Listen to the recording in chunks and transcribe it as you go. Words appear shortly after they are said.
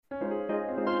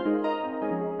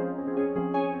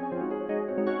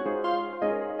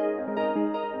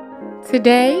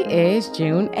Today is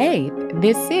June 8th.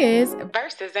 This is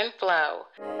Verses in Flow.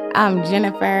 I'm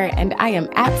Jennifer, and I am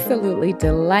absolutely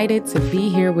delighted to be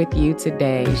here with you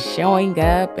today, showing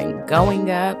up and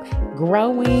going up,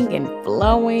 growing and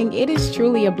flowing. It is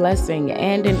truly a blessing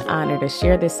and an honor to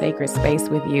share this sacred space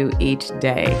with you each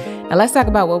day. Now let's talk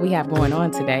about what we have going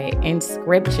on today in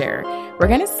Scripture. We're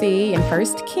going to see in 1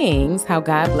 Kings how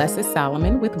God blesses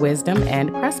Solomon with wisdom and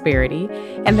prosperity.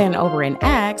 And then over in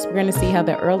Acts, we're going to see how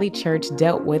the early church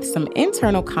dealt with some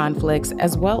internal conflicts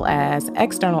as well as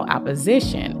external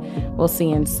opposition. We'll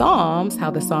see in Psalms how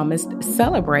the psalmist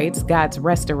celebrates God's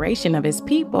restoration of his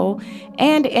people.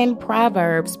 And in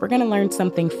Proverbs, we're going to learn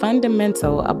something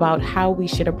fundamental about how we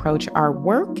should approach our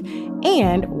work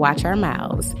and watch our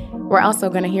mouths. We're also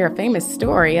going to hear a famous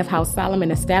story of how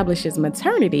Solomon establishes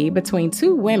maternity between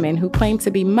two women who claim to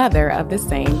be mother of the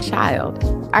same child.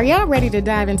 Are y'all ready to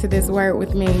dive into this word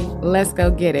with me? Let's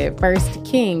go get it. 1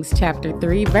 Kings chapter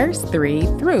 3, verse 3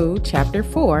 through chapter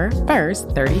 4, verse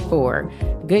 34.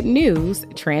 Good News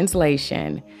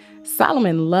Translation.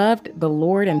 Solomon loved the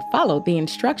Lord and followed the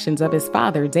instructions of his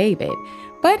father David,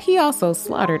 but he also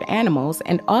slaughtered animals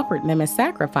and offered them as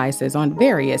sacrifices on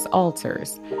various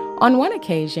altars. On one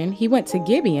occasion, he went to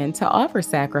Gibeon to offer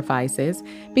sacrifices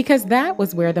because that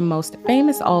was where the most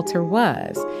famous altar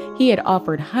was. He had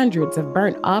offered hundreds of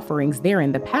burnt offerings there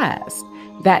in the past.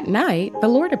 That night, the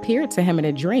Lord appeared to him in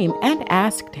a dream and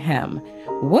asked him,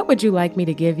 "What would you like me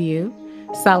to give you?"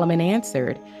 Solomon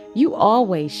answered, "You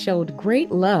always showed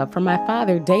great love for my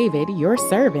father David, your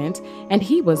servant, and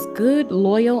he was good,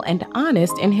 loyal, and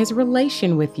honest in his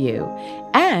relation with you.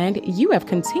 And you have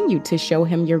continued to show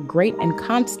him your great and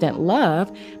constant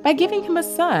love by giving him a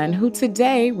son who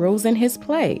today rules in his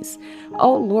place.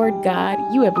 O Lord God,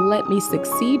 you have let me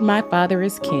succeed my father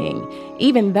as king,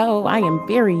 even though I am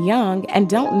very young and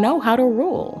don't know how to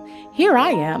rule. Here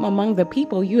I am among the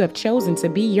people you have chosen to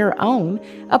be your own,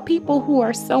 a people who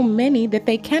are so many that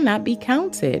they cannot be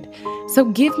counted. So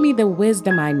give me the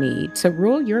wisdom I need to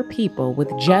rule your people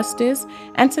with justice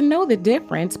and to know the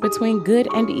difference between good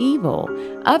and evil.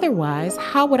 Otherwise,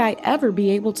 how would I ever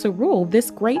be able to rule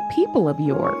this great people of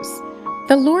yours?"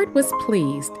 The Lord was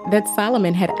pleased that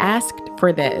Solomon had asked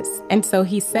for this, and so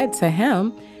he said to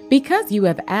him, "Because you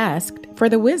have asked for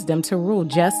the wisdom to rule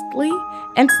justly,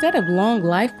 instead of long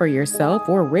life for yourself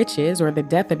or riches or the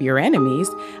death of your enemies,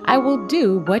 I will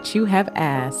do what you have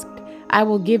asked. I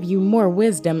will give you more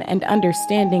wisdom and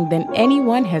understanding than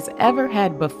anyone has ever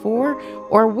had before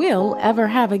or will ever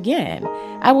have again.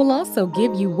 I will also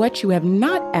give you what you have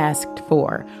not asked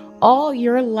for. All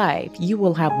your life you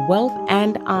will have wealth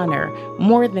and honor,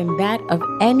 more than that of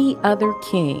any other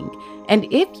king. And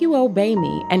if you obey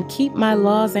me and keep my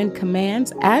laws and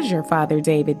commands as your father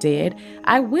David did,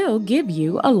 I will give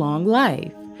you a long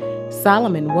life."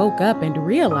 Solomon woke up and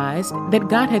realized that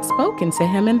God had spoken to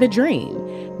him in the dream.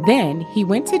 Then he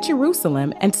went to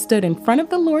Jerusalem and stood in front of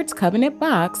the Lord's covenant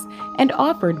box and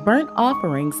offered burnt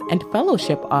offerings and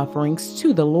fellowship offerings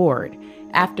to the Lord.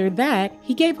 After that,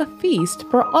 he gave a feast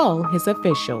for all his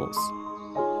officials.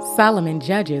 Solomon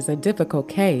judges a difficult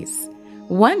case.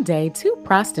 One day, two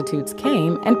prostitutes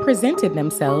came and presented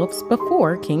themselves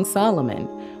before King Solomon.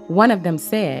 One of them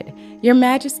said, "Your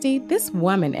Majesty, this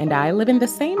woman and I live in the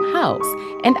same house,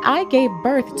 and I gave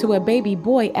birth to a baby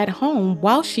boy at home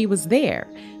while she was there.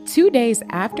 2 days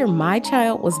after my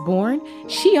child was born,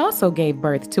 she also gave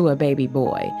birth to a baby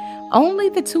boy. Only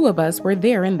the two of us were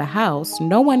there in the house,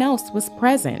 no one else was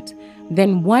present.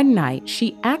 Then one night,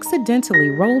 she accidentally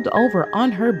rolled over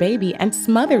on her baby and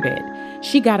smothered it.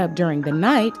 She got up during the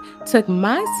night, took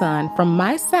my son from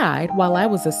my side while I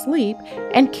was asleep,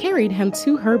 and carried him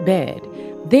to her bed.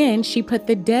 Then she put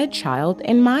the dead child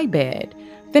in my bed.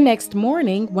 The next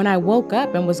morning, when I woke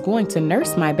up and was going to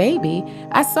nurse my baby,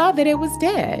 I saw that it was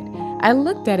dead. I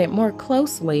looked at it more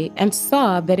closely and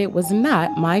saw that it was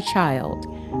not my child."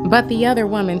 But the other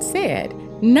woman said,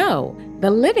 "No,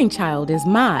 the living child is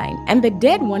mine, and the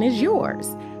dead one is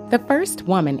yours." The first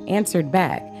woman answered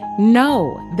back,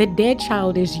 "No, the dead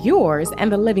child is yours,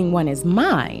 and the living one is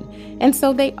mine." And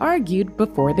so they argued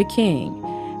before the king.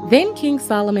 Then King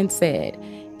Solomon said,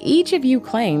 "Each of you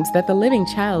claims that the living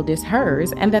child is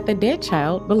hers and that the dead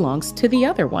child belongs to the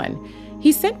other one."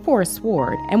 He sent for a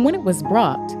sword, and when it was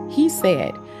brought, he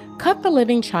said, "Cut the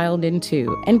living child in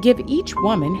two and give each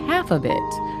woman half of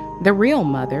it." The real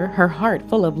mother, her heart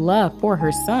full of love for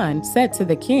her son, said to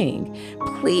the king,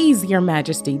 "Please, your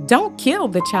majesty, don't kill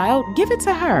the child, give it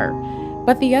to her."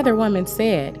 But the other woman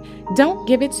said, "Don't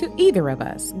give it to either of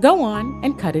us. Go on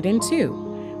and cut it in two."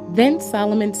 Then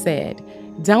Solomon said,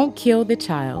 "Don't kill the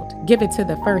child. Give it to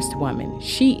the first woman.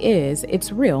 She is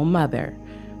its real mother."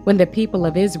 When the people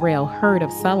of Israel heard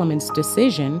of Solomon's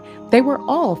decision, they were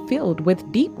all filled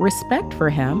with deep respect for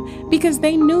him because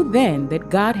they knew then that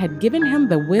God had given him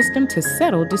the wisdom to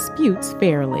settle disputes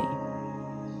fairly.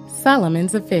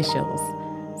 Solomon's officials.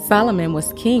 Solomon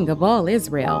was king of all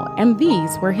Israel, and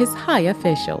these were his high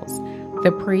officials: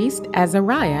 the priest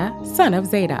Azariah, son of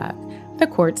Zadok; the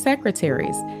court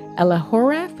secretaries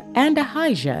Elihoreph and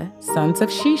Ahijah, sons of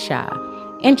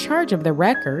Shishai; in charge of the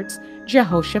records,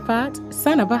 Jehoshaphat,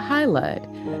 son of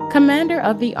Ahilud; commander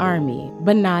of the army,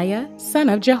 Benaiah, son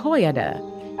of Jehoiada;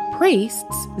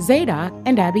 priests, Zadok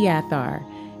and Abiathar;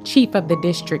 chief of the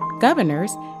district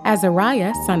governors,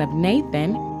 Azariah, son of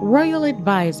Nathan; royal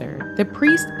advisor, the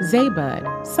priest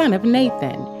Zabud, son of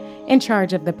Nathan; in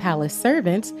charge of the palace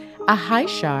servants,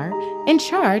 Ahishar; in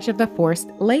charge of the forced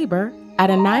labor,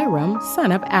 Adoniram,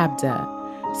 son of Abda.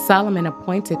 Solomon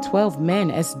appointed 12 men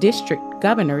as district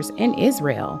governors in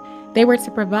Israel. They were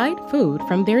to provide food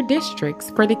from their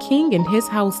districts for the king and his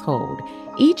household,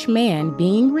 each man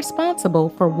being responsible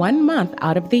for 1 month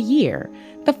out of the year.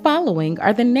 The following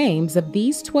are the names of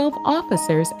these 12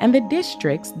 officers and the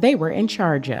districts they were in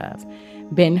charge of: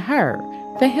 Ben-Hur,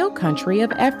 the hill country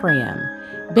of Ephraim;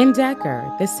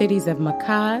 Ben-Decker, the cities of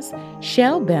Makaz,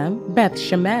 Shelbim,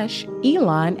 Beth-Shemesh,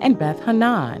 Elon, and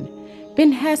Beth-Hanan;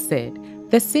 Ben-Hesed,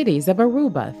 the cities of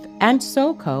Arubath and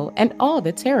Soko and all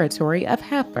the territory of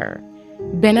Hepher;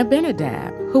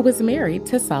 Ben-Abinadab, who was married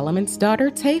to Solomon's daughter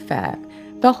Taphath,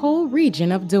 the whole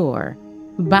region of Dor;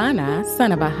 Bana,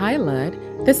 son of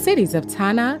Ahilud, the cities of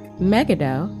Tanakh,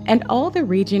 Megiddo, and all the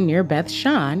region near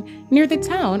Beth-Shan, near the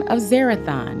town of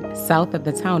Zarethan, south of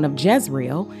the town of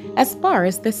Jezreel, as far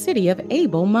as the city of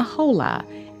Abel-Maholah,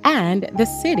 and the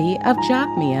city of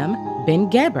Jokmeam,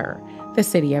 Ben-Geber, the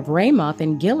city of Ramoth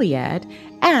in Gilead,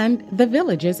 and the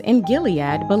villages in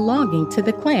Gilead belonging to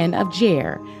the clan of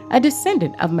Jair, a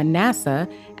descendant of Manasseh,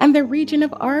 and the region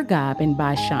of Argob in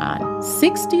Bashan,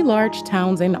 60 large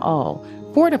towns in all,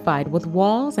 fortified with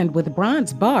walls and with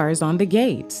bronze bars on the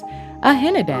gates;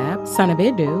 Ahinadab, son of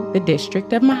Iddu, the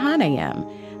district of Mahanaim;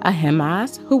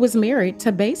 Ahimaaz, who was married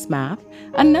to Basemath,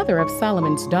 another of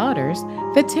Solomon's daughters,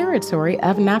 the territory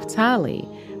of Naphtali;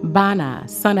 Bana,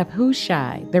 son of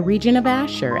Hushai, the region of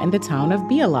Asher and the town of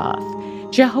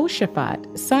Bealoth;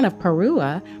 Jehoshaphat, son of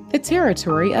Paruah, the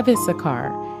territory of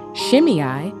Issachar;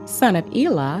 Shimei, son of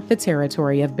Elah, the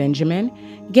territory of Benjamin;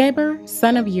 Geber,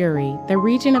 son of Uri, the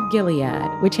region of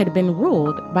Gilead, which had been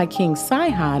ruled by King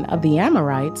Sihon of the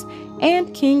Amorites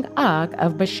and King Og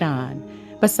of Bashan.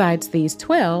 Besides these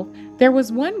 12, there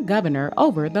was one governor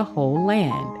over the whole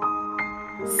land.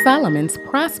 Solomon's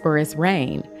prosperous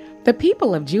reign. The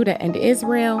people of Judah and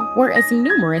Israel were as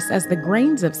numerous as the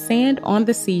grains of sand on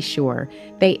the seashore.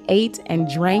 They ate and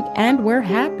drank and were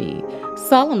happy.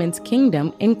 Solomon's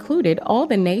kingdom included all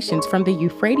the nations from the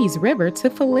Euphrates River to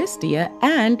Philistia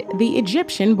and the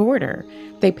Egyptian border.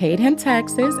 They paid him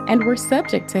taxes and were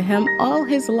subject to him all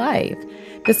his life.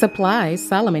 The supplies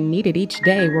Solomon needed each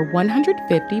day were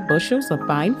 150 bushels of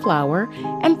fine flour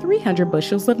and 300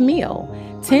 bushels of meal,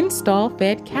 10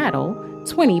 stall-fed cattle,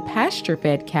 20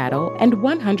 pasture-fed cattle, and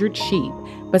 100 sheep,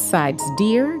 besides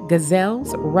deer,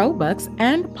 gazelles, roebucks,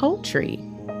 and poultry.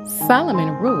 Solomon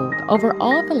ruled over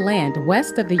all the land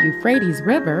west of the Euphrates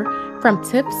River, from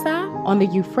Tiphsah on the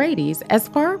Euphrates as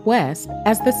far west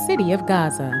as the city of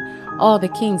Gaza. All the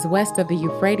kings west of the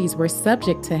Euphrates were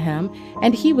subject to him,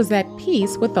 and he was at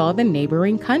peace with all the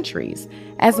neighboring countries.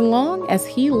 As long as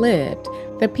he lived,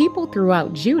 the people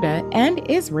throughout Judah and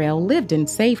Israel lived in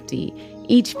safety,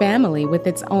 each family with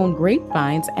its own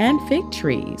grapevines and fig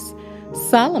trees.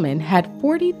 Solomon had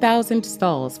 40,000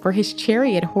 stalls for his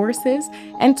chariot horses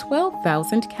and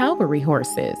 12,000 cavalry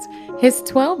horses. His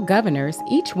 12 governors,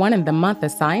 each one in the month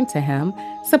assigned to him,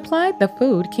 supplied the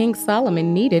food King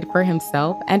Solomon needed for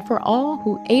himself and for all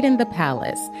who ate in the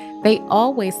palace. They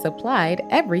always supplied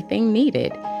everything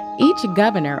needed. Each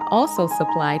governor also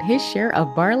supplied his share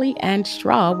of barley and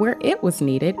straw where it was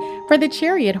needed for the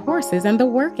chariot horses and the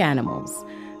work animals.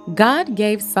 God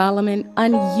gave Solomon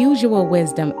unusual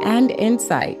wisdom and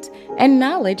insight, and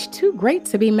knowledge too great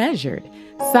to be measured.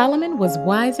 Solomon was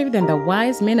wiser than the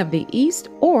wise men of the East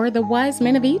or the wise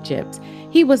men of Egypt.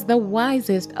 He was the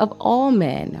wisest of all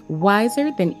men,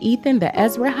 wiser than Ethan the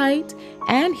Ezrahite,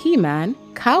 and Heman,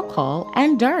 Calcol,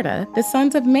 and Darda, the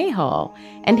sons of Mahol,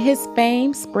 and his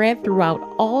fame spread throughout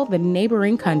all the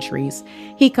neighboring countries.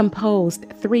 He composed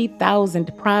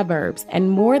 3,000 proverbs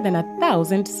and more than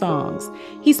 1,000 songs.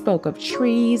 He spoke of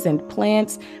trees and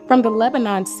plants, from the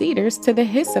Lebanon cedars to the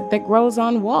hyssop that grows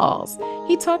on walls.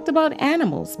 He talked about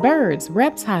animals, birds,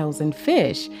 reptiles, and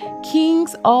fish.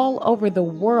 Kings all over the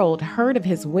world heard of of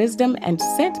his wisdom and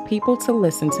sent people to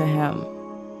listen to him.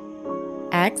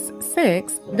 Acts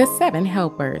 6, the 7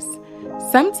 helpers.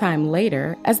 Sometime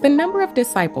later, as the number of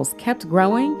disciples kept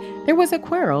growing, there was a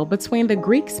quarrel between the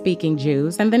Greek-speaking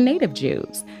Jews and the native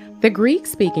Jews. The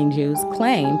Greek-speaking Jews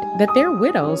claimed that their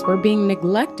widows were being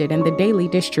neglected in the daily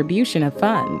distribution of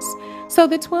funds. So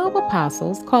the 12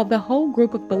 apostles called the whole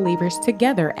group of believers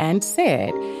together and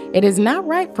said, "It is not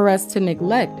right for us to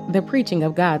neglect the preaching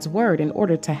of God's word in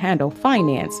order to handle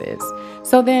finances.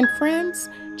 So then, friends,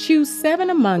 choose 7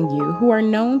 among you who are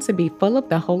known to be full of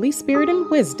the Holy Spirit and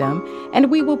wisdom, and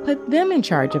we will put them in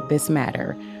charge of this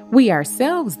matter. We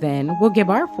ourselves, then, will give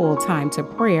our full time to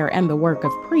prayer and the work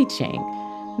of preaching."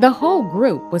 The whole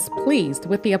group was pleased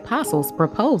with the apostles'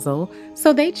 proposal,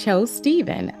 so they chose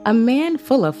Stephen, a man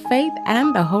full of faith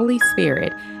and the Holy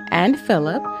Spirit, and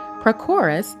Philip,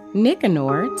 Prochorus,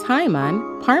 Nicanor,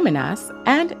 Timon, Parmenas,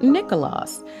 and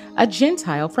Nicolaus, a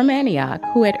Gentile from Antioch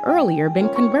who had earlier been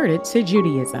converted to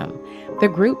Judaism. The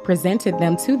group presented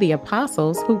them to the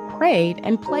apostles, who prayed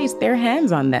and placed their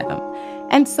hands on them.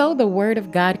 And so the word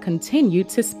of God continued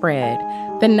to spread.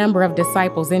 The number of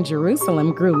disciples in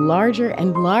Jerusalem grew larger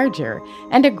and larger,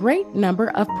 and a great number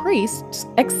of priests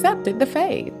accepted the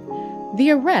faith.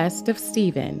 The arrest of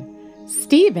Stephen.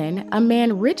 Stephen, a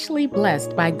man richly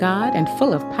blessed by God and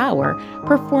full of power,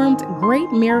 performed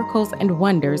great miracles and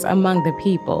wonders among the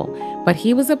people, but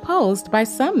he was opposed by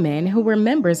some men who were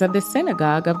members of the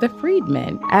synagogue of the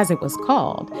freedmen, as it was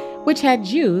called, which had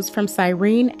Jews from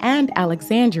Cyrene and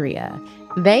Alexandria.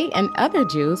 They and other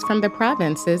Jews from the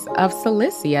provinces of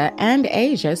Cilicia and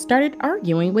Asia started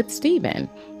arguing with Stephen.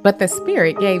 But the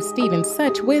Spirit gave Stephen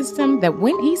such wisdom that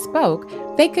when he spoke,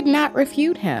 they could not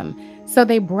refute him. So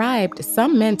they bribed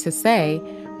some men to say,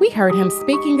 "We heard him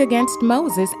speaking against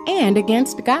Moses and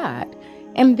against God."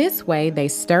 In this way, they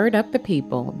stirred up the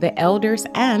people, the elders,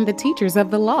 and the teachers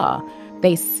of the law.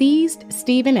 They seized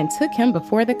Stephen and took him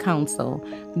before the council.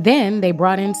 Then they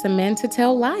brought in some men to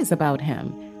tell lies about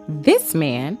him. "This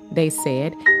man," they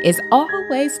said, "is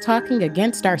always talking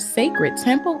against our sacred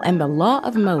temple and the law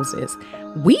of Moses.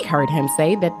 We heard him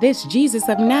say that this Jesus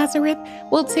of Nazareth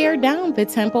will tear down the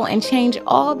temple and change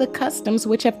all the customs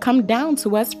which have come down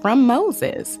to us from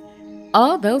Moses."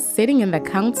 All those sitting in the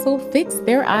council fixed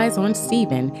their eyes on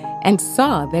Stephen and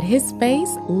saw that his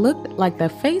face looked like the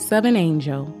face of an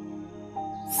angel.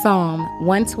 Psalm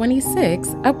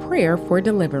 126, a prayer for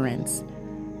deliverance.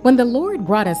 When the Lord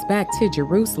brought us back to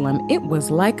Jerusalem, it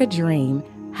was like a dream.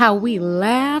 How we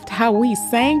laughed, how we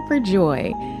sang for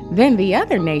joy. Then the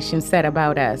other nations said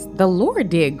about us, "The Lord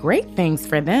did great things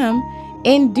for them."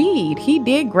 Indeed, he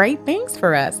did great things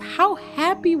for us. How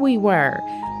happy we were.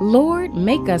 Lord,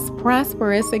 make us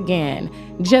prosperous again.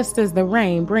 Just as the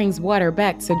rain brings water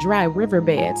back to dry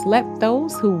riverbeds, let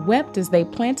those who wept as they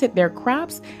planted their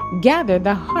crops gather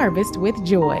the harvest with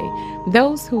joy.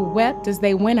 Those who wept as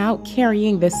they went out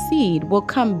carrying the seed will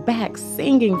come back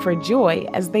singing for joy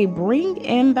as they bring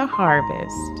in the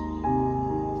harvest.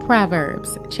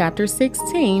 Proverbs chapter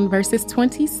 16, verses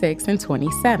 26 and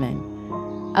 27.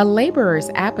 A laborer's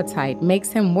appetite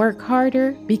makes him work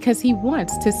harder because he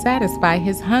wants to satisfy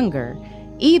his hunger.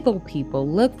 Evil people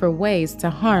look for ways to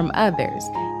harm others.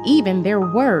 Even their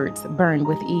words burn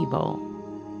with evil.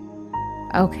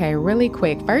 Okay, really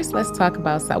quick. First, let's talk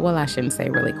about, well, I shouldn't say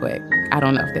really quick. I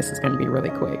don't know if this is going to be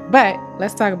really quick, but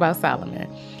let's talk about Solomon.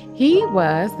 He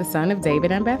was the son of David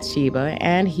and Bathsheba,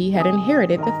 and he had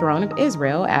inherited the throne of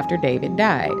Israel after David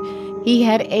died. He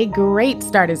had a great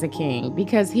start as a king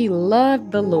because he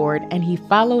loved the Lord and he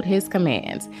followed his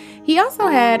commands. He also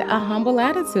had a humble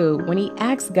attitude when he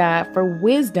asked God for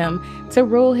wisdom to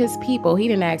rule his people. He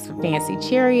didn't ask for fancy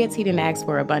chariots. He didn't ask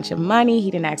for a bunch of money.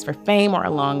 He didn't ask for fame or a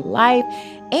long life.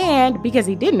 And because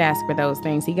he didn't ask for those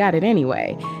things, he got it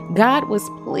anyway. God was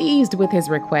pleased with his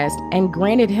request and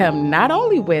granted him not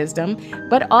only wisdom,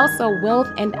 but also wealth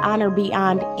and honor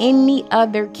beyond any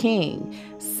other king.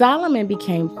 Solomon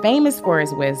became famous for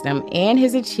his wisdom and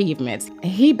his achievements.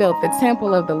 He built the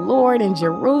temple of the Lord in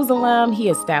Jerusalem. He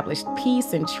established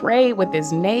peace and trade with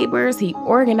his neighbors. He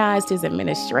organized his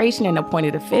administration and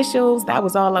appointed officials. That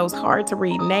was all those hard to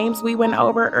read names we went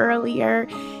over earlier.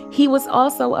 He was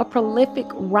also a prolific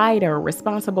writer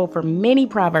responsible for many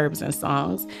proverbs and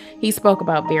songs. He spoke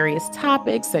about various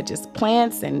topics such as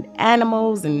plants and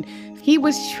animals, and he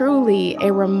was truly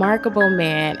a remarkable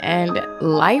man, and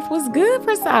life was good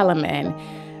for Solomon.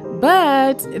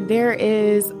 But there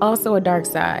is also a dark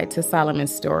side to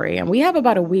Solomon's story, and we have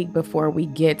about a week before we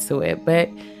get to it, but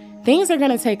things are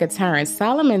going to take a turn.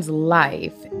 Solomon's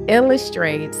life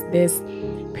illustrates this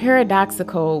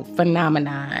paradoxical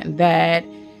phenomenon that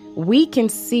we can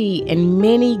see in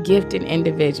many gifted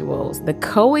individuals the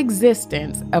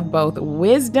coexistence of both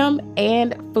wisdom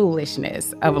and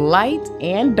foolishness, of light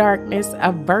and darkness,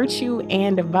 of virtue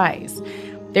and vice.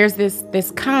 There's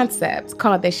this concept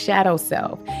called the shadow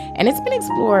self, and it's been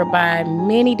explored by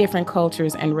many different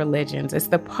cultures and religions. It's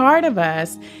the part of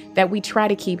us that we try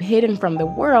to keep hidden from the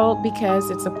world because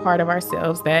it's a part of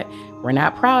ourselves that we're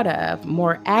not proud of,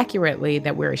 more accurately,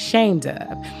 that we're ashamed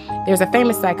of. There's a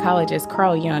famous psychologist,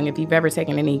 Carl Jung. If you've ever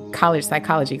taken any college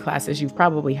psychology classes, you've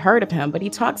probably heard of him, but he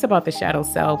talks about the shadow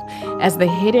self as the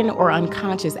hidden or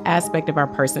unconscious aspect of our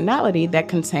personality that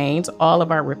contains all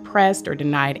of our repressed or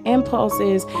denied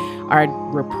impulses, our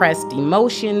repressed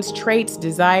emotions, traits,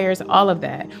 desires, all of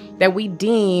that we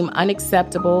deem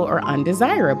unacceptable or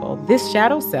undesirable. This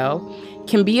shadow self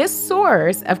can be a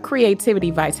source of creativity,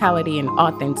 vitality, and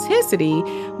authenticity,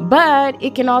 but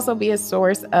it can also be a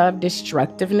source of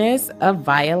destructiveness, of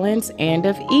violence, and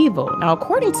of evil. Now,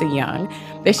 according to Jung,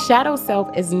 the shadow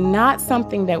self is not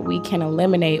something that we can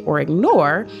eliminate or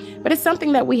ignore, but it's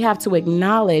something that we have to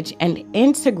acknowledge and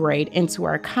integrate into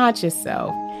our conscious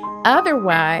self.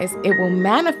 Otherwise, it will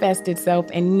manifest itself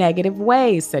in negative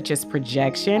ways, such as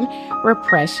projection,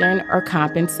 repression, or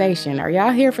compensation. Are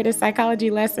y'all here for this psychology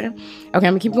lesson? Okay,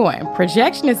 I'm gonna keep going.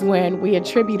 Projection is when we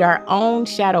attribute our own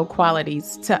shadow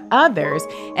qualities to others,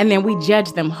 and then we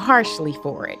judge them harshly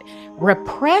for it.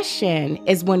 Repression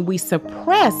is when we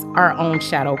suppress our own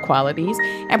shadow qualities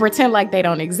and pretend like they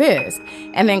don't exist.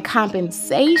 And then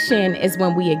compensation is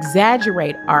when we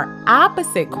exaggerate our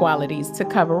opposite qualities to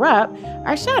cover up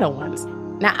our shadow ones.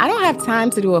 Now, I don't have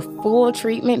time to do a full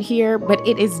treatment here, but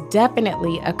it is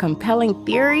definitely a compelling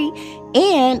theory,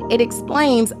 and it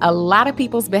explains a lot of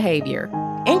people's behavior,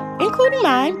 including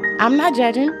mine. I'm not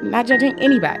judging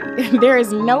anybody. There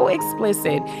is no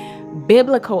explicit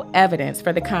biblical evidence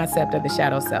for the concept of the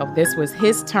shadow self. This was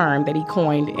his term that he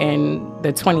coined in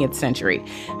the 20th century.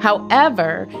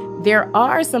 However, there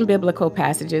are some biblical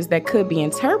passages that could be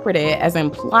interpreted as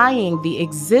implying the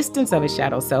existence of a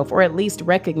shadow self, or at least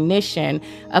recognition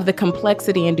of the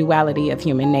complexity and duality of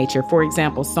human nature. For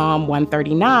example, Psalm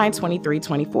 139, 23,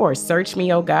 24. Search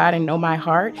me, O God, and know my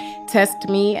heart. Test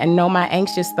me and know my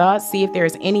anxious thoughts. See if there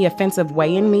is any offensive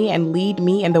way in me and lead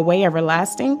me in the way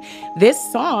everlasting. This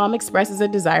psalm expresses a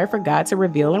desire for God to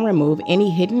reveal and remove any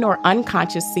hidden or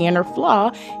unconscious sin or flaw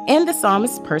in the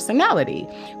psalmist's personality.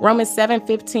 Romans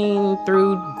 7:15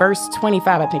 through verse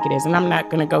 25, I think it is. And I'm not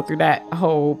going to go through that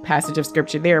whole passage of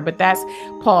scripture there, but that's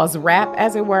Paul's rap,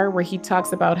 as it were, where he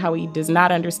talks about how he does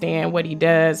not understand what he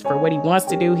does. For what he wants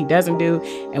to do, he doesn't do.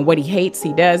 And what he hates,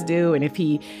 he does do. And if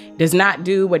he does not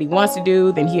do what he wants to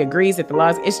do, then he agrees that the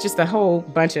laws. It's just a whole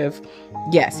bunch of,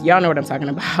 yes, y'all know what I'm talking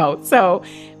about. So,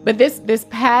 but this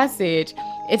passage,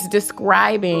 it's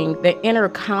describing the inner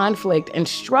conflict and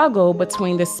struggle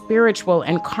between the spiritual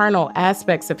and carnal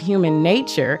aspects of human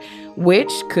nature,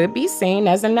 which could be seen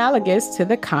as analogous to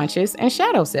the conscious and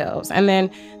shadow selves. And then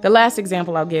the last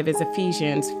example I'll give is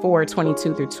Ephesians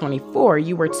 4:22 through 24.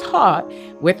 You were taught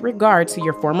with regard to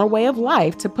your former way of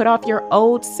life to put off your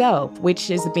old self,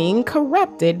 which is being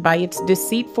corrupted by its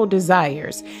deceitful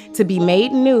desires, to be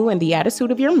made new in the attitude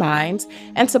of your minds,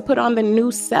 and to put on the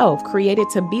new self, created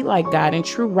to be like God in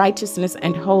true righteousness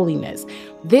and holiness.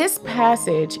 This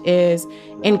passage is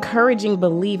encouraging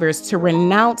believers to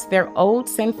renounce their old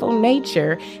sinful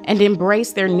nature and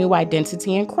embrace their new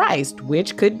identity in Christ,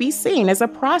 which could be seen as a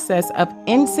process of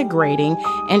integrating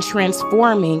and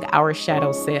transforming our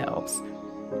shadow selves.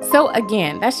 So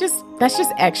again, that's just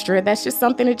extra. That's just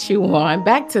something to chew on.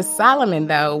 Back to Solomon,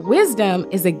 though. Wisdom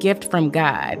is a gift from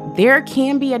God. There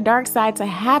can be a dark side to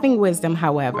having wisdom,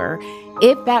 however,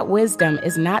 if that wisdom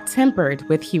is not tempered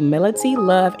with humility,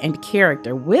 love, and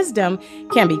character. Wisdom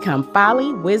can become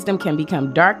folly. Wisdom can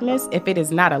become darkness if it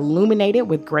is not illuminated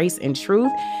with grace and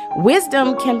truth.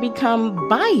 Wisdom can become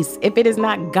vice if it is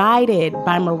not guided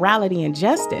by morality and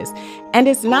justice. And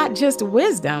it's not just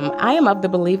wisdom. I am of the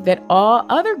belief that all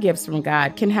other gifts from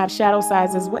God can have shadow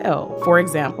sides as well. For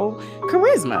example,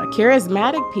 charisma.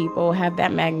 Charismatic people have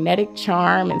that magnetic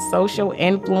charm and social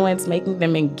influence, making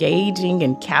them engaging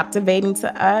and captivating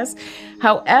to us.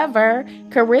 However,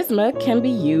 charisma can be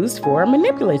used for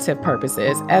manipulative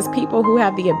purposes, as people who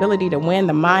have the ability to win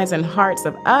the minds and hearts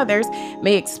of others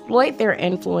may exploit their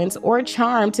influence or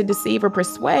charm to deceive or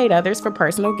persuade others for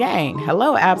personal gain.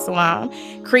 Hello, Absalom.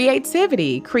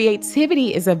 Creativity.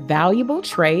 Creativity is a valuable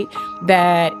trait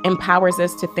that empowers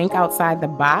us to think outside the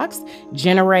box,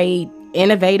 generate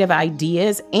innovative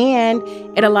ideas, and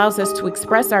it allows us to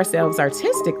express ourselves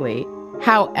artistically.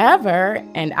 However,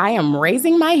 and I am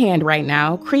raising my hand right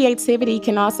now, creativity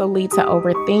can also lead to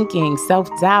overthinking,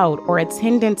 self-doubt, or a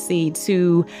tendency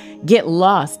to get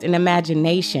lost in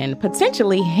imagination,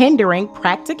 potentially hindering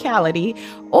practicality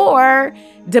or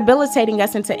debilitating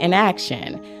us into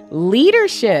inaction.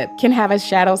 Leadership can have a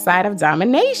shadow side of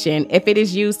domination if it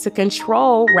is used to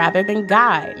control rather than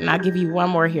guide. And I'll give you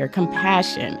one more here,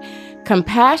 compassion.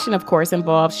 Compassion, of course,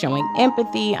 involves showing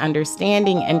empathy,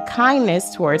 understanding, and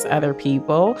kindness towards other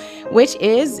people, which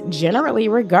is generally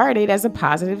regarded as a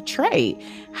positive trait.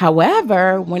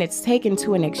 However, when it's taken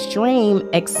to an extreme,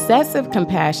 excessive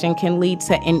compassion can lead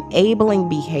to enabling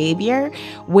behavior,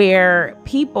 where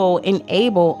people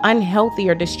enable unhealthy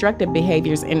or destructive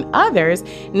behaviors in others,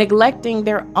 neglecting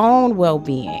their own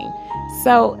well-being.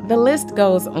 So the list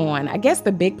goes on. I guess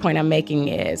the big point I'm making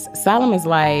is Solomon's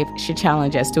life should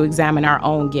challenge us to examine our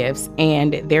own gifts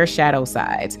and their shadow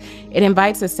sides. It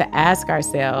invites us to ask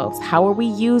ourselves, how are we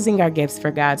using our gifts for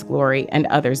God's glory and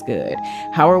others' good?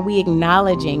 How are we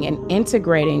acknowledging and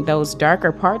integrating those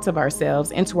darker parts of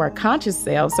ourselves into our conscious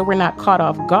selves so we're not caught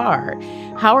off guard?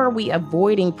 How are we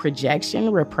avoiding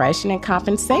projection, repression, and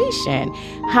compensation?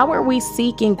 How are we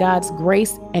seeking God's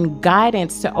grace and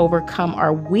guidance to overcome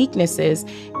our weaknesses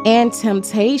and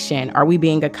temptation? Are we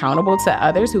being accountable to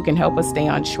others who can help us stay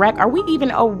on track? Are we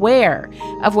even aware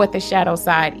of what the shadow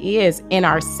side is in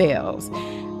ourselves?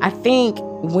 I think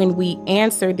when we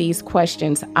answer these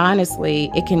questions honestly,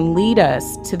 it can lead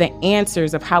us to the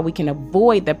answers of how we can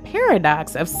avoid the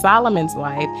paradox of Solomon's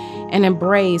life and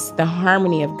embrace the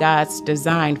harmony of God's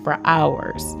design for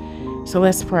ours. So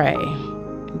let's pray.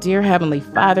 Dear Heavenly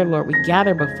Father, Lord, we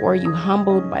gather before you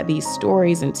humbled by these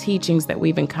stories and teachings that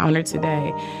we've encountered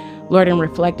today. Lord, in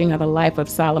reflecting on the life of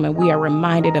Solomon, we are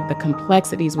reminded of the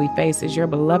complexities we face as your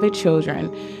beloved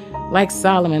children. Like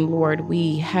Solomon, Lord,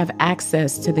 we have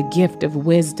access to the gift of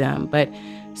wisdom, but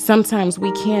sometimes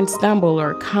we can stumble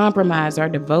or compromise our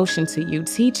devotion to you.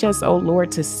 Teach us, oh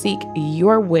Lord, to seek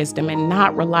your wisdom and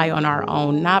not rely on our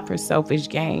own, not for selfish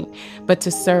gain, but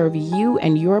to serve you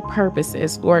and your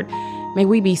purposes. Lord, may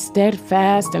we be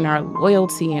steadfast in our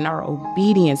loyalty and our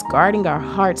obedience, guarding our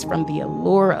hearts from the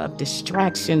allure of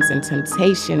distractions and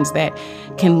temptations that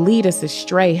can lead us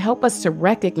astray. Help us to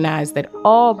recognize that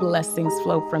all blessings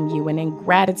flow from you, and in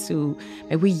gratitude,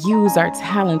 may we use our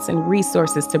talents and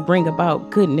resources to bring about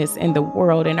goodness in the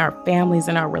world, in our families,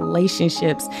 in our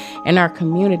relationships, in our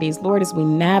communities. Lord, as we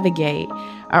navigate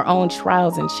our own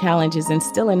trials and challenges,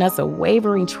 instill in us a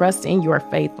wavering trust in your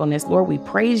faithfulness. Lord, we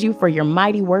praise you for your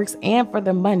mighty works and for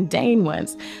the mundane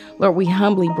ones. Lord, we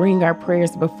humbly bring our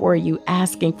prayers before you,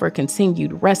 asking for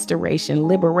continued restoration,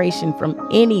 liberation from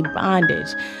any bondage.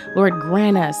 Lord,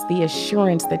 grant us the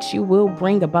assurance that you will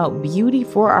bring about beauty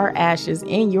for our ashes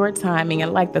in your timing.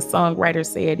 And like the songwriter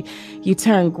said, you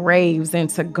turn graves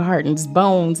into gardens,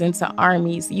 bones into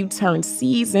armies. You turn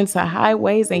seas into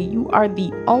highways, and you are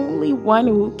the only one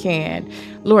who can.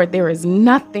 Lord, there is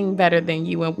nothing better than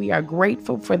you, and we are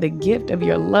grateful for the gift of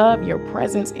your love, your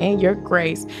presence, and your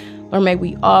grace. Lord, may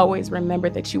we always remember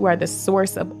that you are the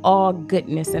source of all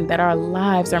goodness and that our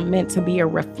lives are meant to be a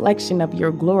reflection of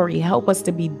your glory. Help us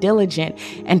to be diligent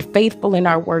and faithful in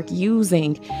our work,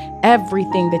 using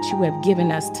everything that you have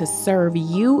given us to serve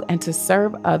you and to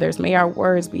serve others. May our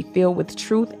words be filled with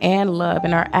truth and love,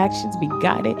 and our actions be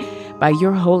guided by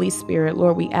your Holy Spirit.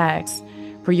 Lord, we ask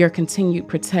for your continued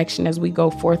protection as we go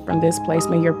forth from this place.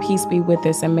 May your peace be with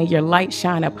us, and may your light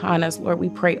shine upon us. Lord, we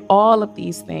pray all of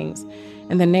these things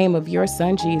in the name of your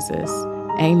Son, Jesus.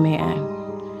 Amen.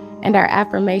 And our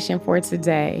affirmation for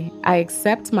today: I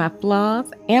accept my flaws,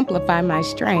 amplify my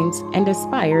strengths, and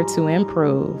aspire to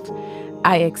improve.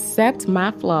 I accept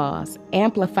my flaws,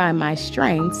 amplify my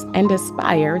strengths, and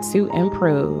aspire to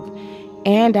improve.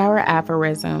 And our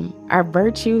aphorism: our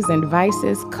virtues and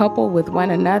vices couple with one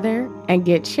another and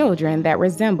get children that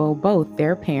resemble both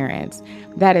their parents.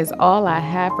 That is all I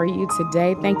have for you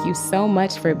today. Thank you so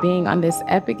much for being on this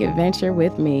epic adventure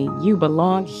with me. You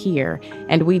belong here,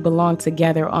 and we belong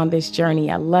together on this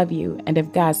journey. I love you, and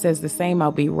if God says the same,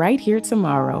 I'll be right here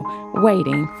tomorrow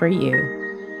waiting for you.